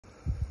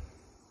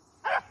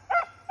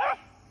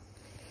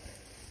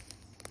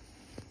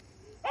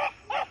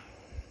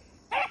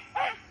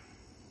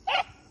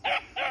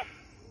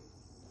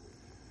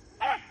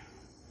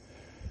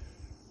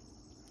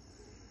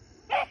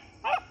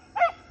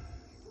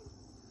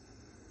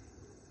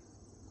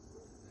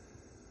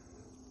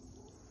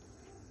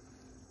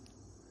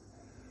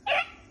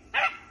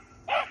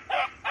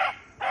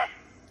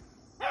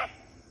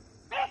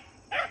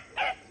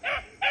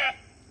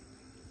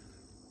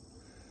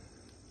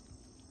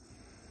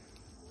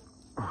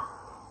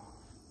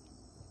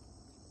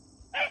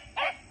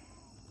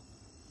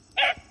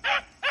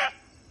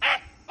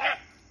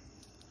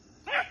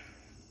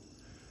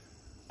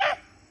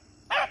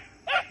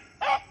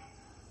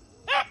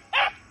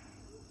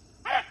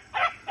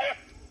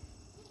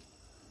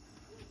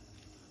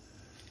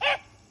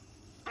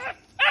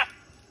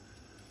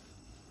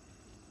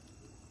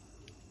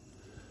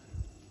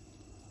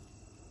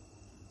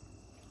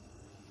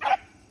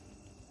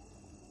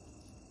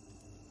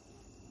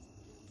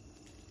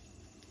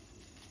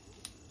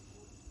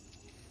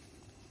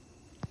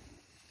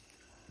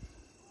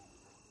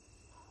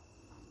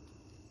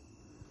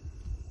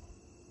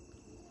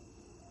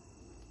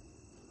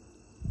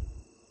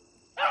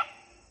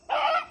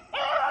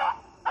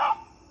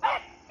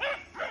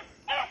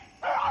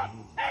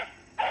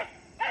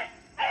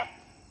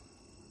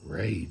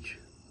cage.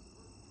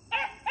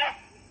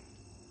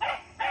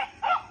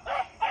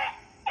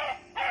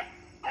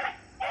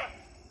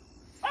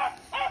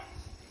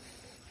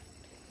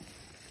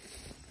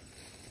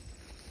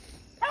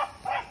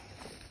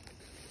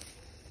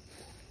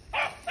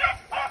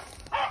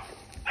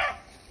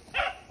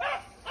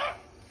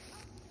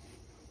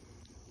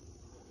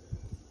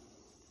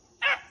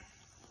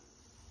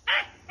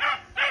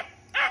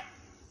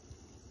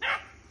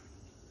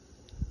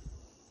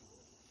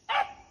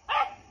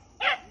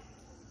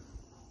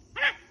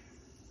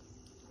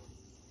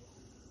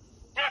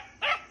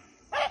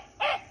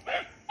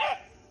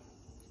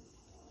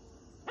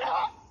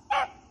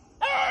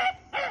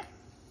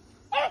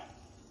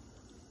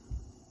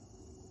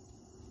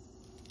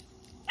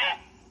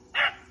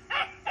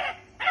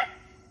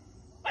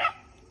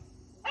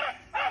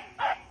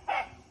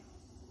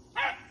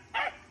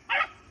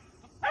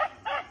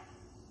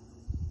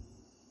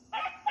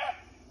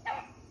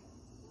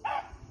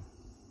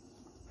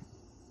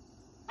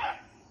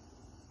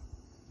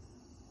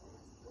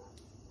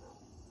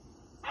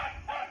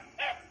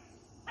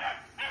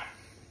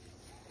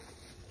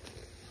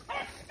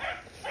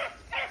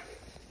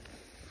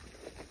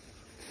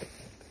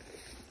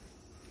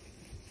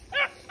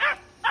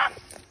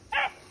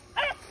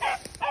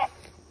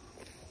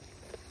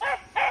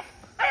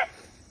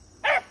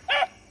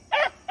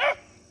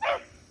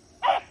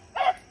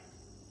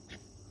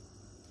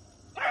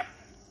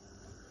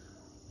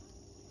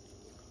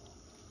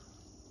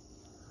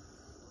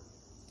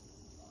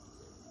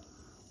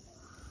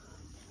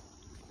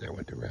 There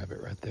went the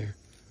rabbit right there.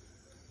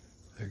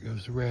 There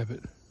goes the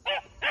rabbit.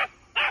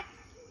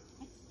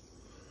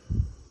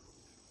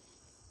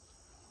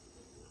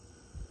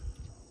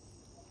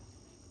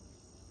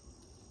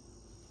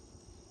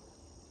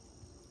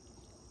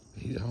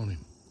 He's on him.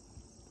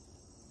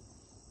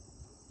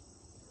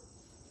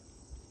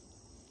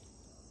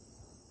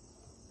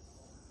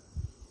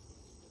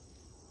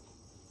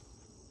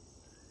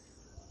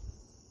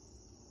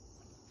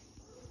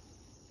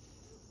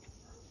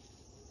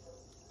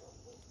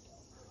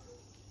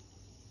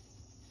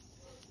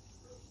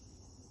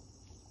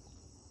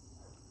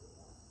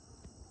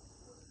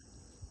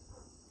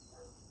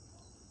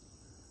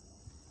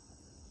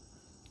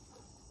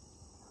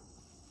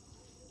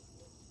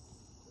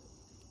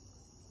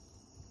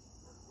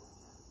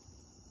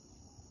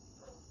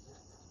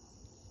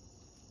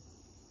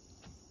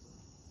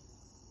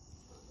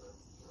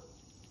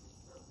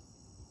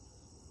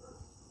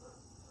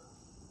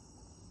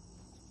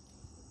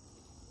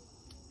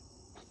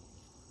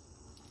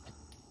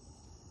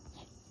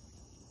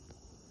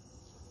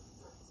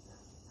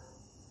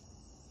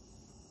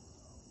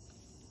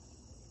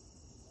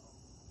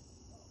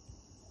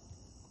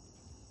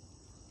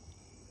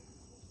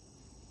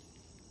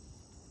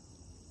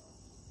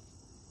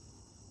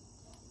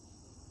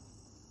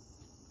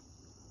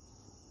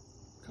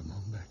 Come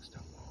on back,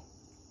 Stonewall.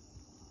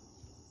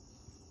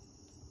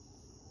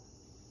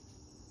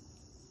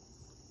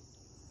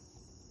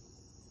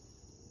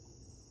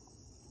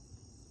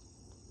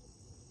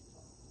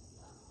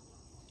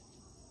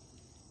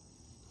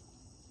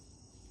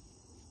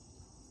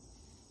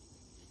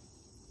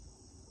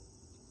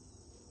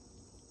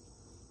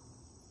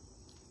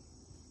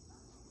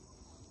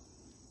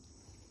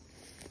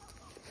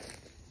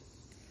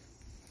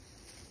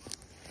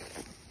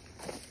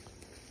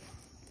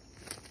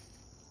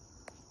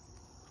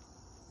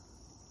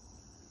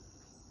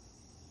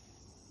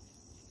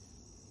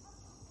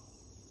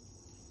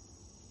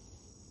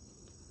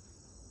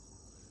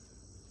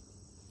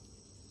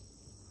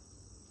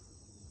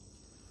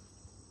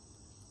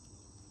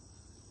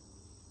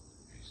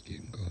 He's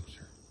getting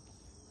closer.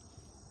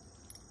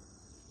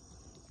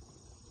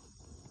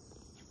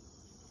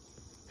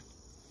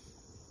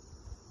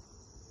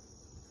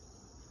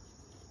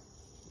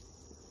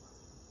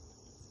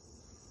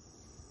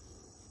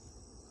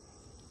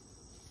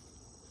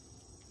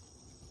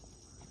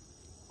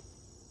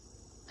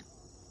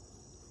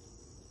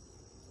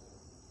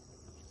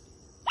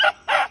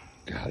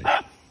 Got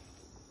it.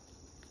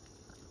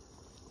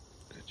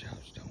 Good job,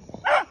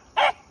 Stonewall.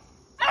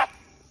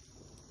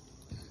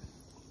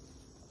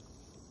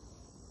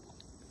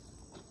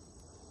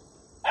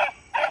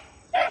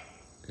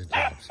 Good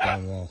job,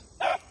 Stonewall.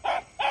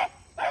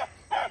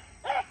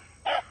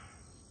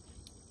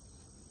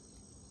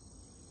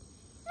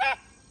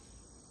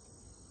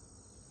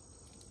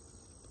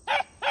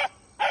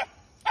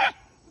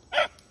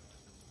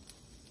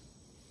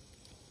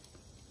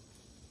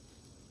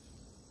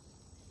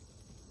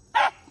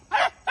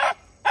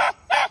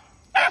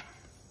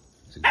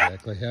 That's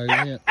exactly how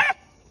he went.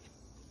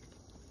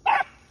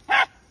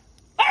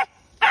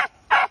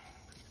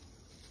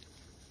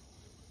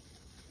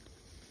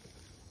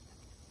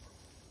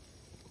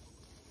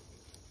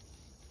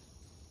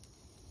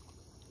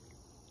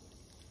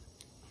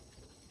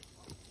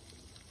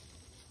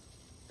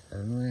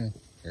 Turn around.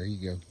 There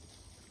you go.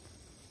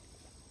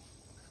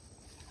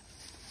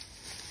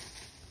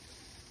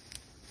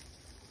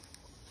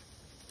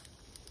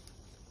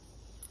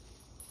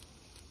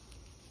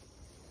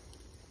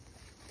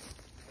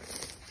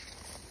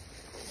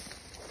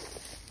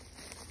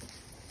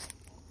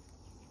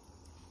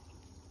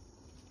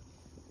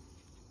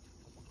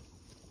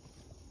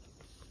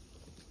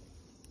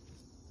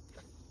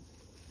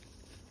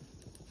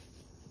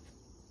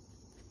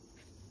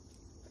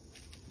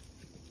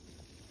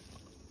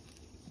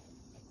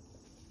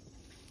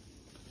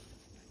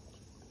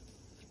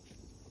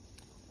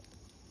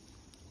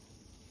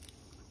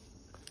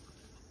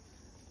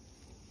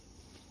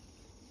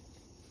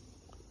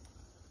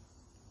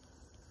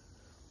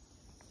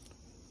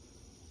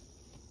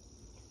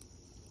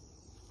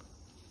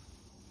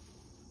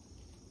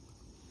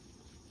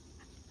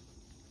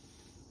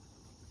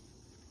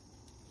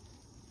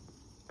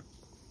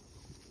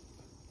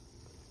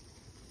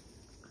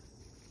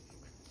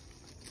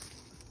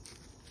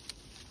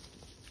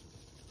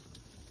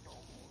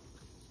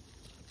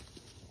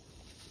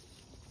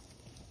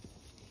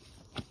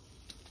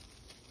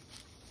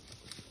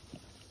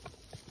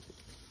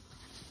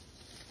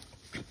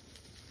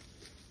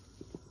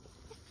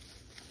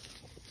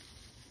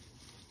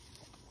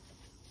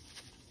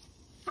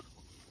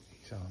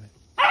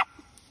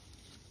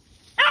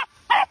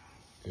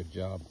 Good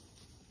job.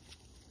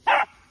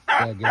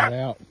 Dug that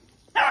out.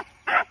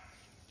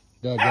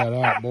 Dug that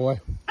out, boy.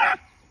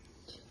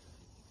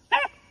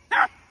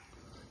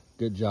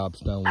 Good job,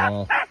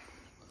 Stonewall.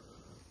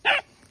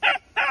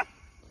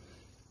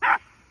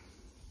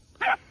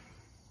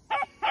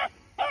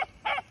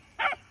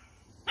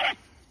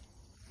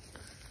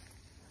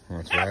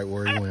 That's right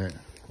where he went.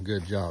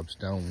 Good job,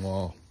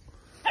 Stonewall.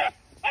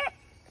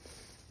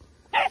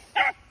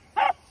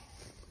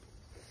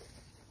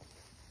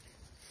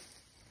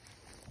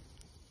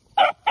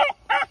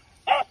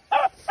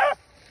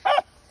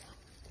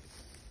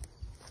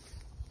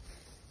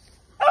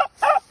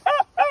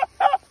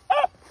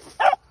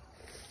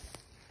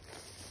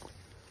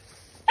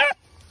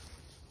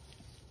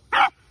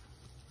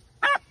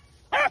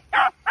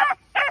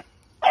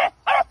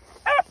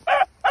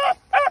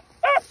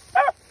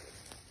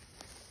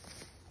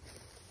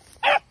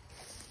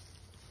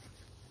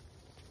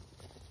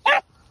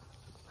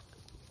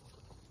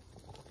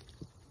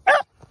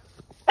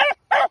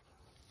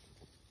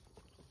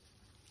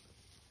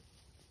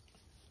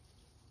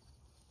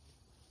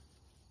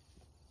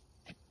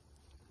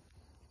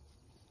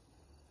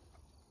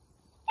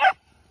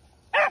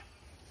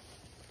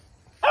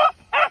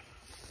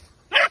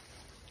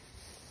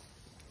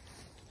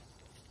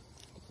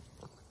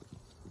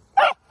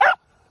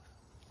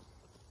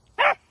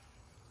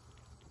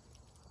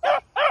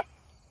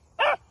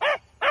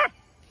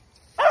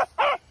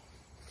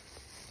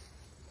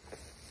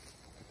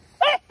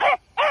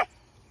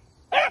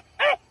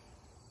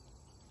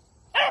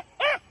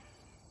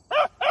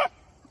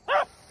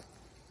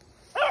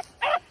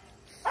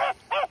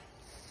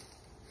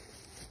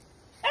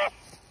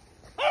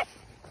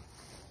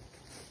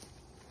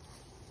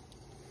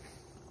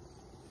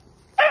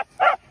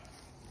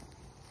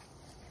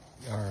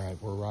 All right,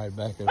 we're right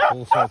back in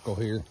full circle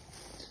here.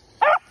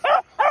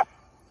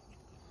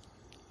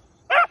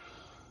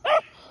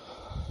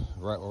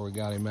 Right where we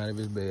got him out of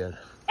his bed.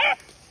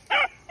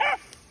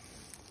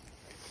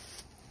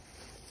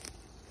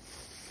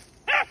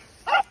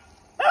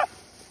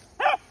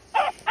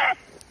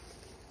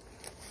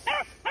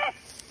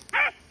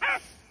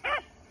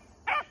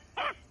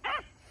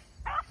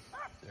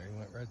 There he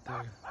went right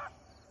there.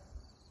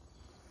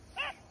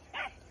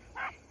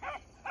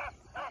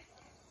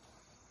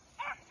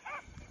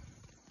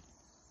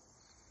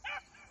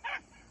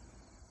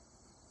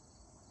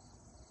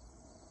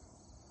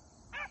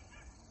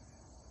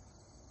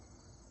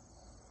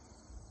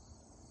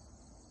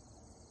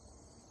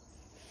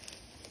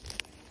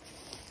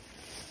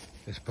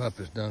 This pup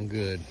has done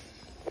good.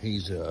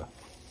 He's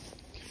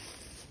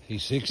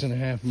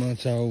 6.5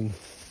 months old.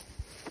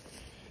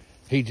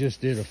 He just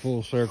did a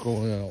full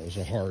circle, and it was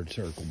a hard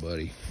circle,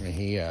 buddy.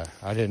 And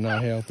I did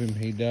not help him.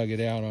 He dug it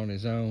out on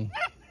his own.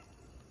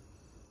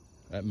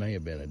 That may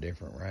have been a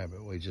different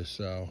rabbit we just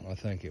saw. I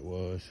think it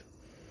was.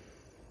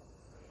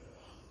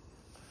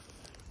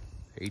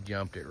 He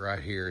jumped it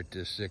right here at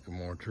this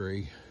sycamore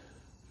tree.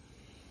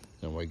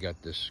 And we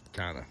got this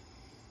kind of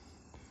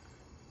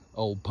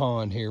old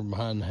pond here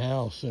behind the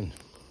house, and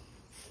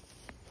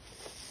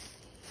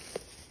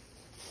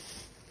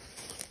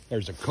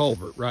there's a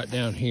culvert right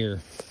down here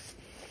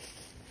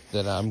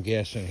that I'm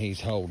guessing he's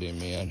holding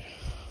him in.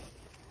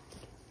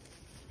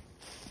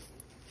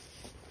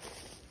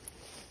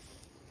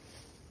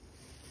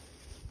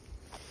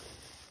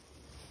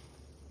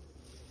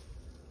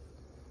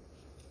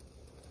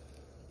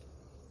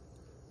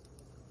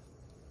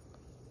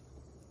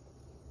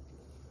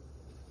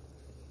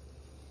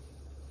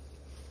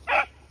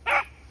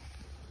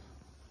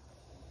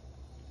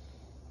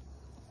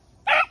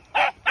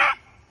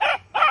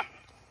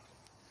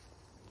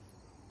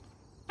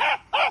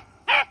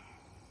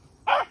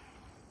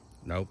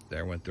 Nope,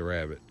 there went the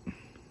rabbit.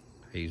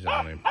 He's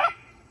on him.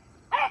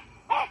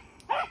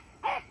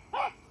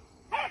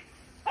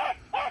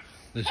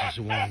 This is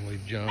the one we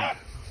jumped.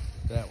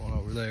 That one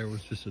over there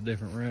was just a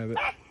different rabbit.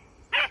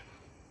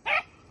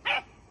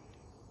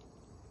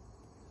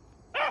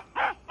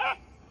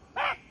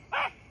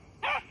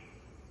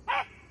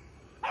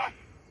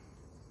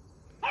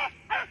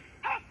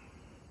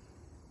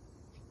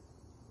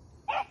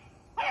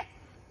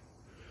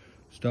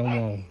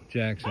 Stonewall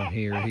Jackson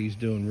here, he's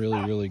doing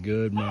really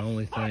good. My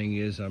only thing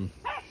is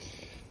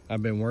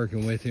I've been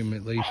working with him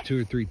at least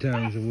 2 or 3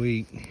 times a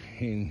week,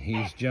 and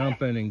he's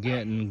jumping and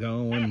getting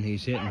going.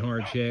 He's hitting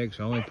hard checks.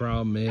 The only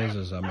problem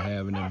is I'm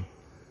having him,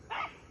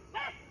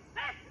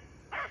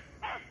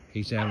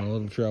 he's having a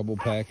little trouble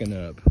packing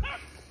up.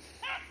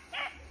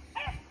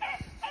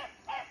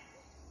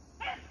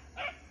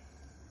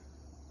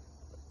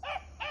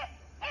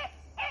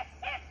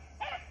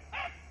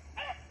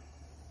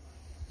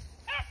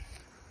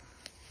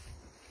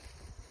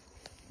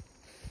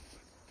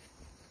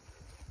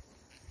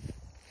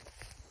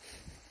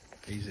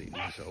 He's eating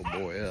this old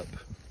boy up.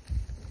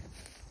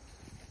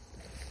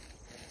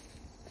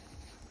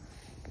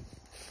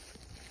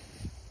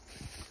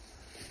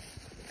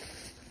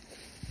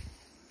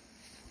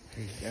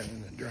 He's down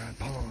in the dry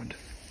pond.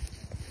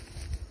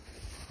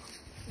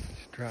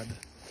 Just tried to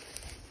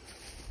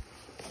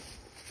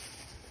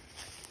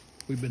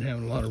We've been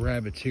having a lot of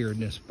rabbits here in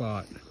this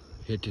spot.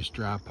 Hit this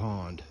dry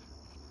pond.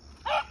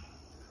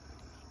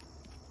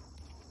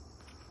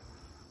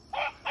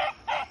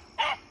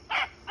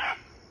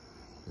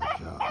 Good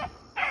job.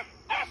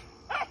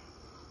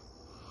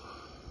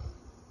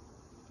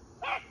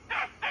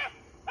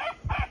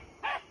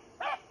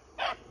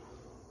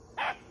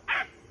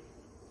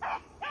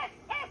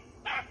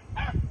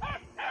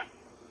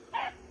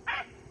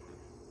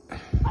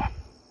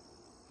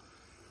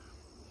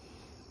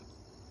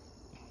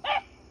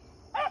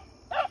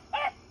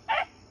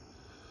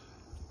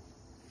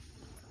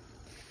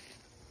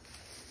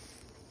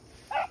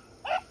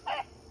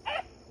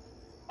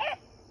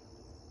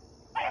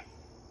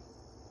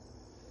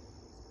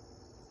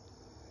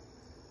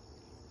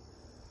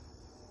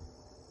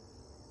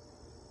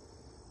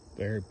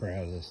 Very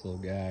proud of this little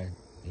guy.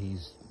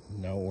 He's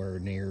nowhere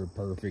near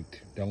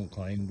perfect. Don't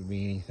claim to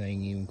be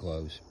anything even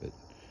close, but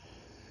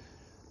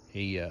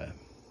he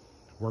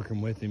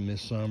working with him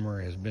this summer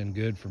has been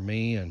good for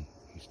me, and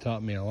he's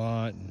taught me a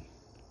lot. And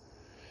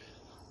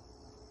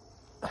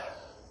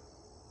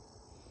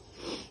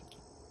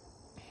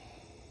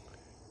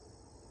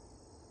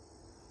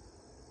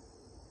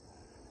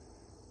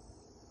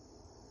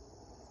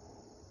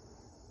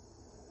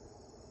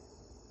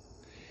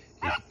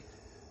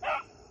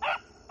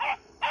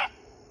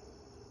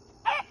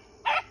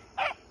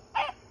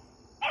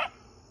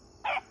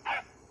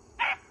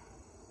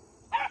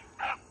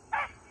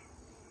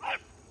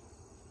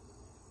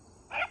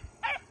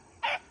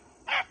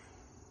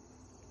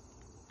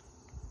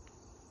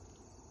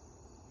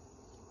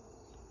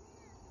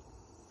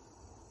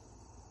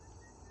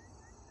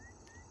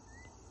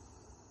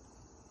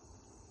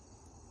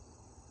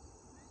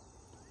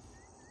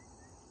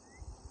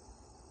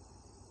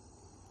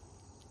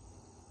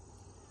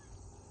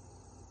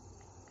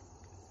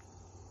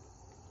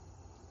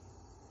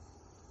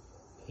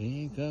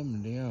he ain't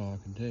coming to y'all,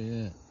 I can tell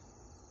you that.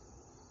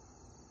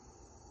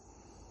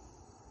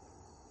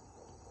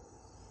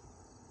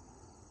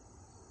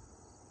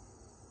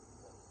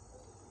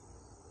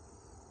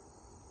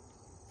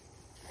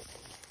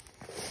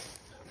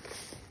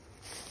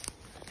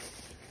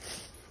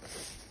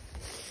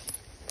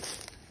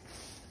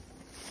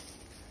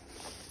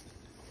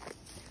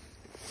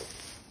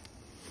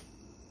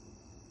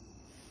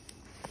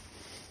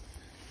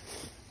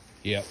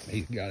 Yep,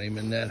 he's got him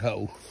in that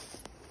hole.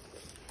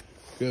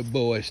 Good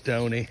boy,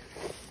 Stony.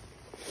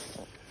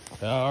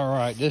 All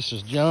right, this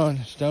is John,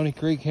 Stony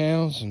Creek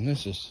Hounds, and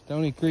this is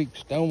Stony Creek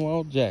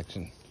Stonewall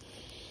Jackson.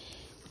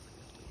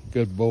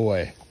 Good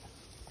boy.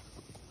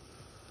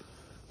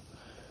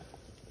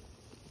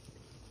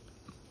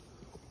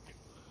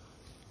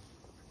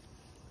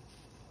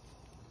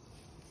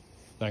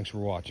 Thanks for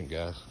watching,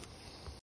 guys.